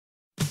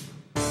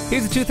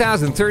Here's the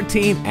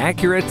 2013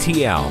 Acura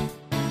TL.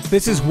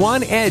 This is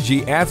one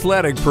edgy,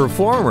 athletic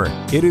performer.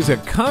 It is a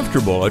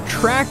comfortable,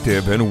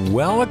 attractive, and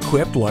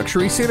well-equipped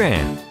luxury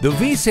sedan. The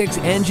V6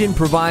 engine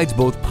provides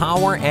both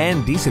power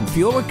and decent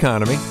fuel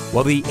economy,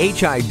 while the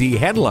HID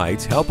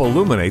headlights help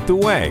illuminate the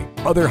way.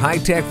 Other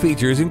high-tech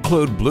features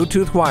include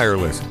Bluetooth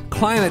wireless,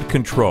 climate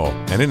control,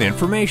 and an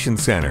information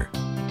center.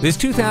 This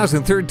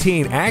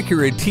 2013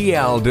 Acura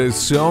TL does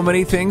so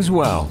many things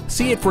well.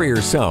 See it for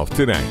yourself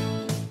today.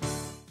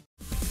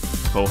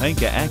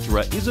 Pohanka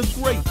Acura is a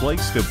great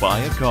place to buy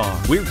a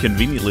car. We're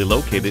conveniently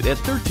located at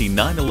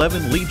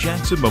 13911 Lee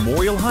Jackson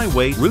Memorial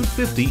Highway, Route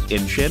 50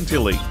 in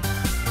Chantilly.